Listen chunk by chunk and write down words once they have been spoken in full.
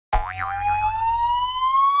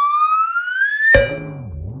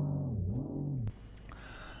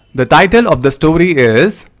The title of the story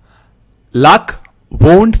is Luck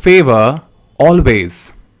Won't Favor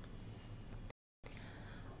Always.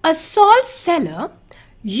 A salt seller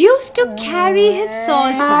used to carry his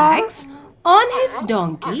salt bags on his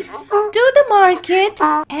donkey to the market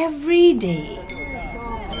every day.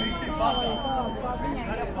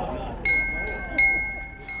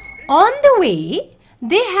 On the way,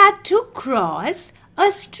 they had to cross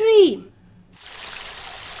a stream.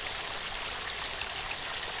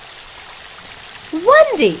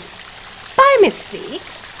 One day, by mistake,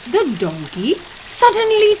 the donkey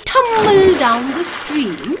suddenly tumbled down the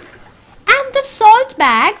stream and the salt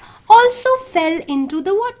bag also fell into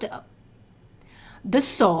the water. The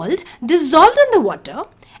salt dissolved in the water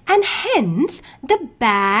and hence the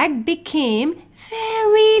bag became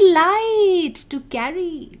very light to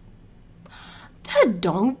carry. The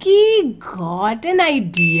donkey got an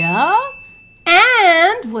idea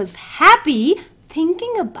and was happy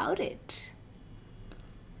thinking about it.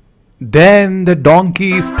 Then the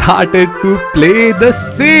donkey started to play the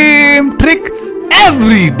same trick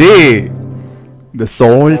every day. The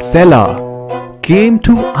salt seller came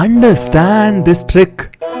to understand this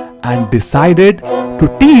trick and decided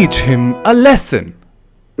to teach him a lesson.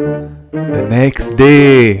 The next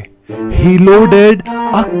day, he loaded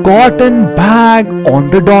a cotton bag on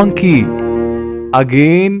the donkey.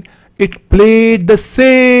 Again, it played the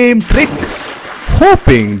same trick,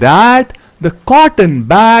 hoping that the cotton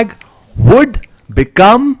bag would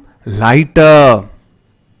become lighter.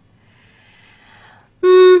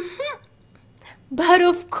 But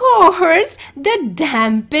of course, the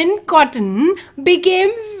dampened cotton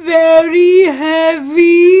became very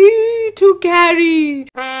heavy to carry.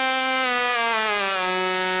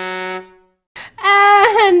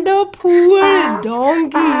 And the poor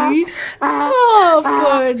donkey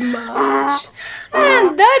suffered much.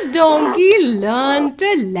 And the donkey learnt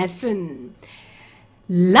a lesson.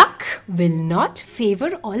 Luck will not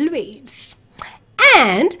favor always.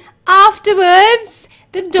 And afterwards,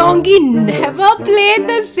 the donkey never played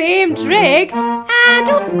the same trick, and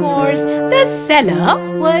of course, the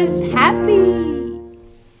seller was happy.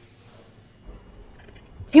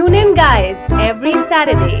 Tune in, guys, every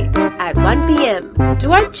Saturday at 1 p.m.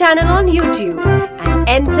 to our channel on YouTube and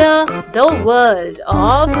enter the world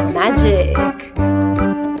of magic.